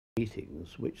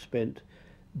meetings which spent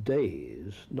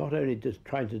days not only just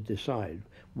trying to decide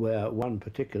where one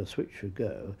particular switch should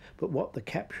go, but what the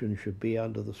caption should be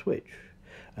under the switch.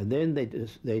 And then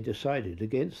they decided,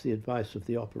 against the advice of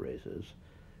the operators,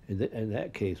 in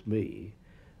that case me,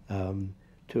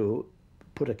 to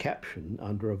put a caption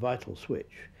under a vital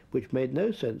switch, which made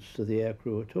no sense to the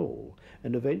aircrew at all.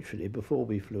 And eventually, before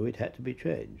we flew, it had to be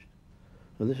changed.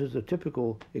 And this is a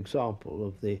typical example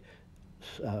of the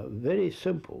very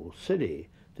simple, silly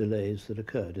delays that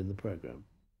occurred in the program.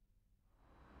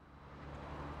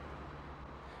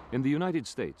 In the United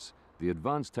States, the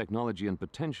advanced technology and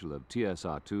potential of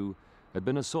TSR-2 had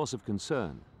been a source of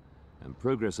concern, and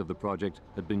progress of the project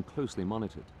had been closely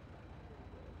monitored.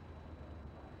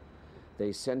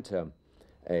 They sent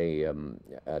a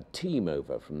team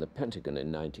over from the Pentagon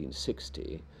in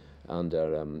 1960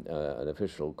 under an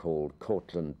official called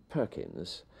Cortlandt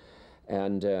Perkins,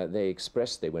 and they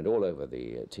went all over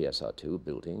the TSR-2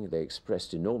 building. They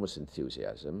expressed enormous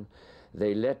enthusiasm.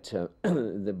 They let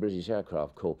the British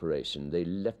Aircraft Corporation, they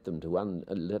let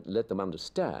them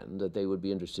understand that they would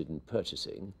be interested in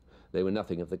purchasing. They were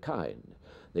nothing of the kind.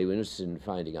 They were interested in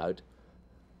finding out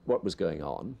what was going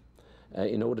on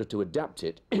in order to adapt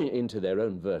it into their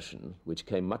own version, which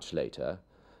came much later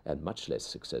and much less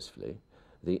successfully,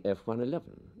 the F-111.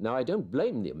 Now, I don't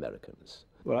blame the Americans.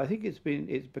 Well, I think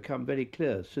it's become very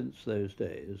clear since those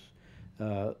days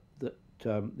that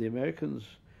the Americans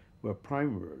were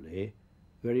primarily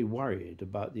very worried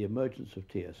about the emergence of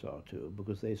TSR-2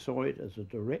 because they saw it as a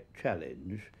direct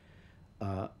challenge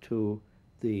to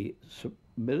the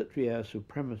military air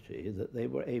supremacy that they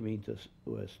were aiming to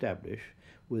establish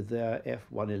with their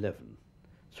F-111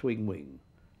 swing-wing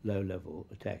low-level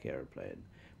attack aeroplane,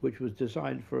 which was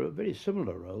designed for a very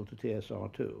similar role to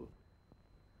TSR-2.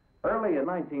 Early in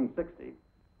 1960,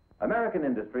 American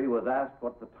industry was asked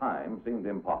what at the time seemed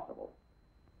impossible.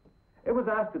 It was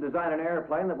asked to design an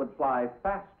airplane that would fly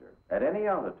faster at any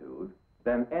altitude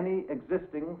than any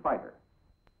existing fighter.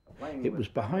 It was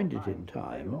behind it in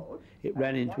time. It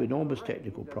ran into enormous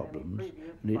technical problems,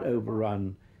 and it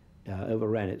overran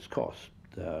its cost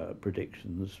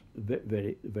predictions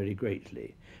very, very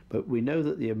greatly. But we know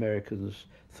that the Americans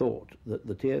thought that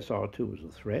the TSR-2 was a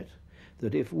threat,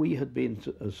 that if we had been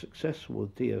as successful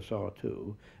with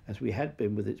TSR-2 as we had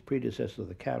been with its predecessor,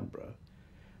 the Canberra,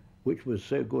 which was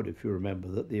so good, if you remember,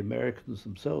 that the Americans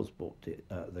themselves bought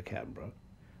the Canberra,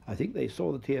 I think they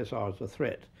saw the TSR as a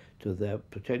threat to their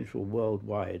potential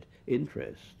worldwide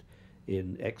interest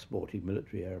in exporting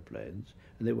military airplanes,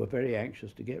 and they were very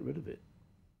anxious to get rid of it.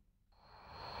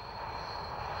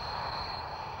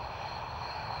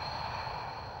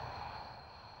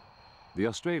 The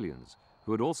Australians,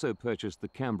 who had also purchased the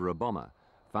Canberra bomber,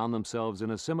 found themselves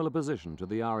in a similar position to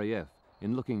the RAF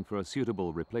in looking for a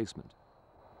suitable replacement.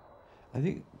 I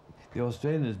think the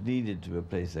Australians needed to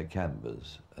replace their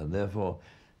Canberras, and therefore,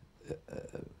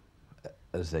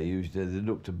 as they usually did, they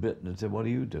looked to Britain and said, "What are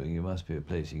you doing? You must be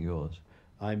replacing yours."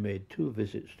 I made 2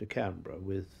 visits to Canberra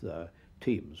with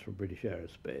teams from British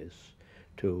Aerospace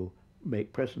to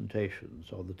make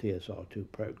presentations on the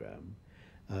TSR-2 program,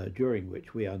 during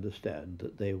which we understand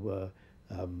that they were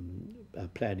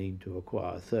planning to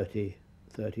acquire 30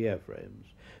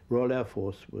 airframes. Royal Air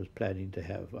Force was planning to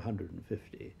have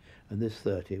 150, and this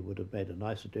 30 would have made a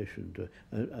nice addition to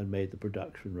and made the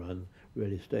production run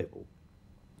really stable.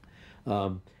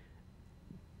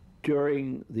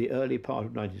 During the early part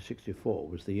of 1964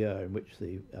 was the year in which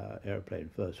the airplane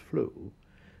first flew.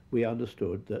 We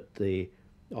understood that the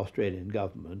Australian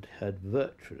government had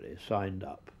virtually signed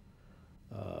up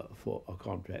for a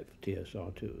contract for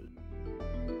TSR-2.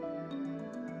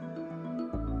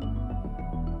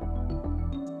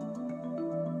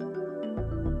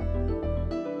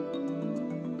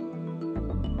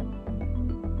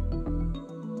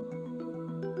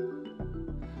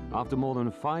 After more than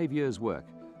 5 years' work,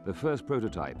 the first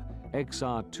prototype,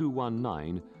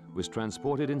 XR-219, was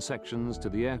transported in sections to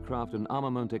the Aircraft and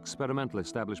Armament Experimental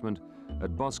Establishment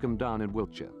at Boscombe Down in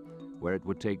Wiltshire, where it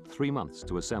would take 3 months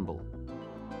to assemble.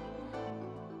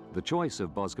 The choice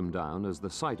of Boscombe Down as the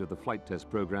site of the flight test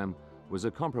program was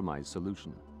a compromise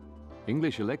solution.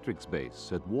 English Electric's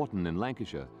base at Warton in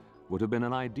Lancashire would have been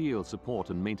an ideal support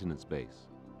and maintenance base.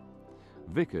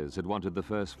 Vickers had wanted the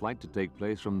first flight to take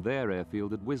place from their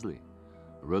airfield at Wisley.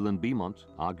 Roland Beaumont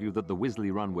argued that the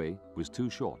Wisley runway was too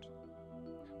short.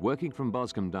 Working from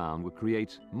Boscombe Down would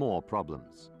create more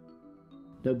problems.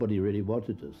 Nobody really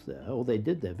wanted us there, or they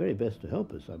did their very best to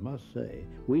help us, I must say.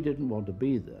 We didn't want to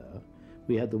be there.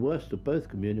 We had the worst of both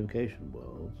communication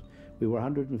worlds. We were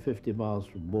 150 miles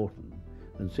from Warton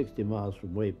and 60 miles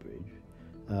from Weybridge.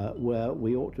 where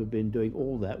we ought to have been doing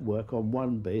all that work on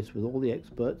one base with all the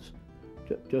experts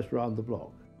just round the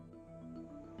block.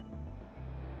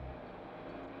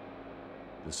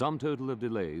 The sum total of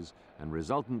delays and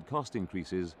resultant cost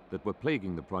increases that were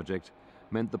plaguing the project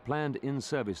meant the planned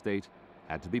in-service date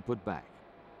had to be put back.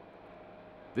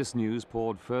 This news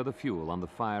poured further fuel on the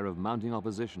fire of mounting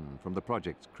opposition from the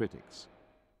project's critics.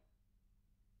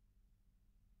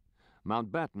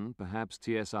 Mountbatten, perhaps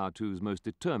TSR-2's most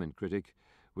determined critic,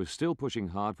 was still pushing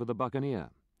hard for the Buccaneer.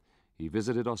 He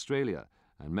visited Australia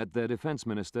and met their Defence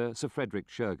Minister, Sir Frederick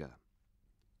Sherger.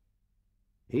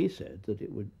 He said that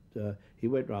it would, he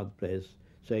went round the place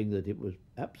saying that it was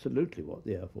absolutely what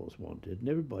the Air Force wanted, and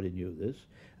everybody knew this,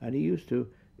 and he used to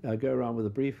go around with a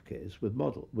briefcase with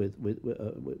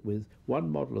one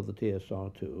model of the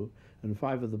TSR-2 and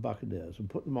 5 of the Buccaneers, and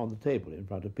put them on the table in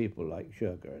front of people like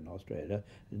Sherger in Australia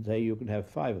and say, you can have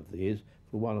 5 of these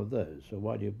for 1 of those, so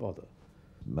why do you bother?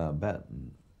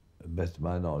 Mountbatten, to the best of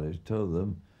my knowledge, told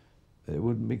them it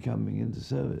wouldn't be coming into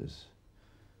service,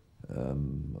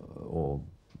 or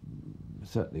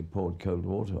certainly poured cold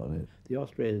water on it. The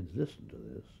Australians listened to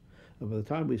this, and by the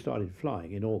time we started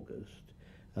flying in August,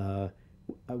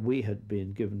 we had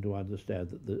been given to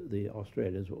understand that the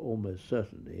Australians were almost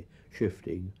certainly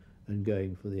shifting and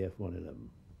going for the F-111.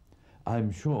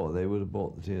 I'm sure they would have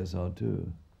bought the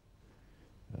TSR-2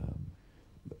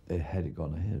 had it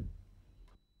gone ahead.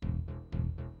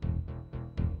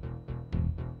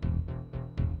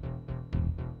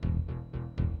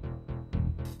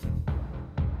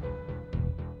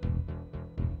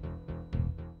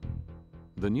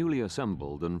 The newly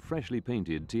assembled and freshly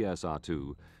painted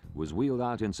TSR-2 was wheeled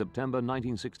out in September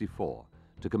 1964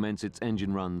 to commence its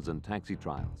engine runs and taxi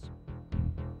trials.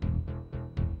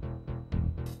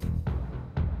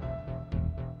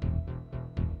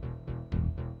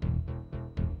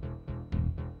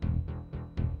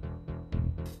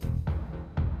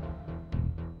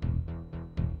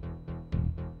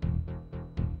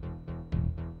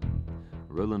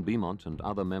 Roland Beaumont and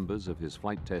other members of his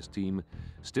flight test team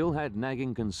still had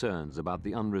nagging concerns about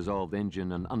the unresolved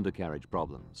engine and undercarriage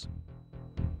problems.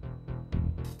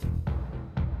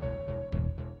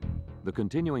 The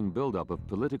continuing buildup of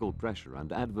political pressure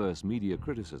and adverse media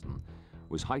criticism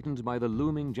was heightened by the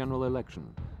looming general election,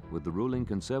 with the ruling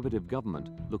Conservative government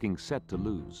looking set to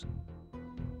lose.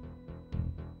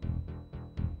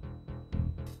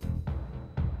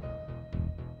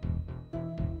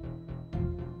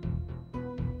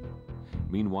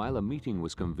 Meanwhile, a meeting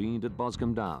was convened at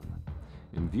Boscombe Down.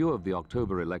 In view of the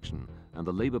October election and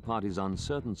the Labour Party's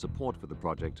uncertain support for the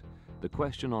project, the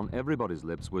question on everybody's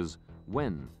lips was,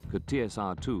 when could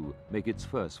TSR-2 make its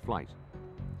first flight?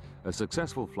 A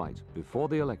successful flight before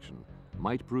the election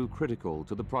might prove critical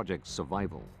to the project's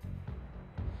survival.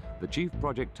 The chief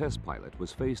project test pilot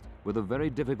was faced with a very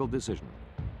difficult decision.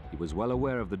 He was well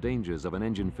aware of the dangers of an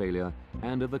engine failure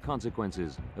and of the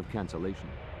consequences of cancellation.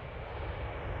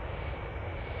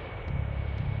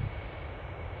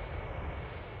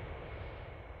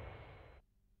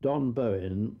 Don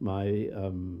Bowen, my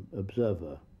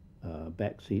observer,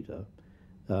 backseater,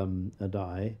 and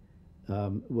I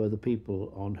were the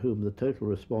people on whom the total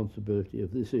responsibility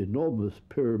of this enormous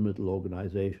pyramidal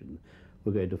organization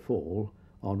were going to fall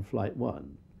on Flight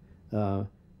 1.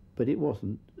 But it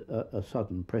wasn't a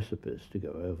sudden precipice to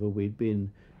go over. We'd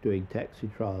been doing taxi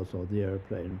trials on the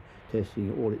aeroplane,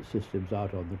 testing all its systems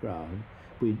out on the ground.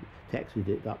 We taxied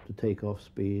it up to takeoff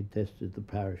speed, tested the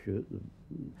parachute, the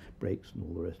brakes and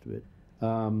all the rest of it.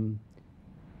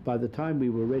 By the time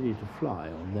we were ready to fly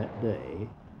on that day,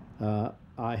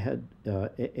 I had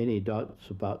any doubts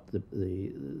about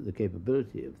the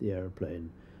capability of the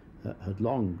aeroplane had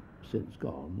long since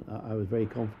gone. I was very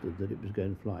confident that it was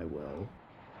going to fly well.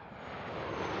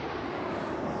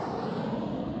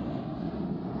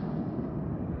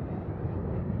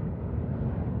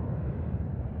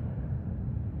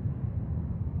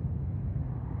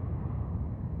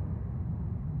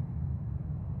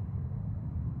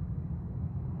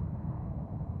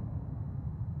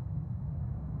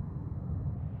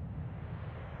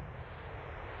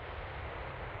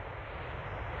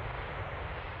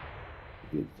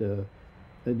 It's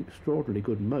an extraordinarily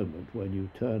good moment when you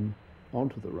turn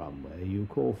onto the runway, you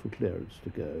call for clearance to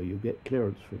go, you get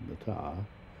clearance from the tower,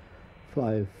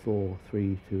 5, 4,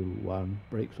 3, 2, 1,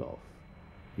 brakes off.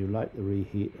 You light the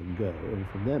reheat and go, and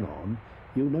from then on,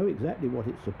 you know exactly what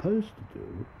it's supposed to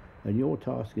do, and your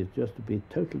task is just to be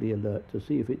totally alert to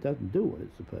see if it doesn't do what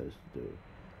it's supposed to do.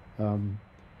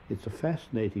 It's a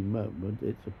fascinating moment,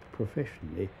 it's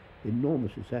professionally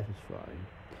enormously satisfying.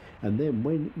 And then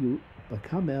when you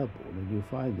become airborne and you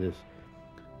find this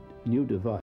new device,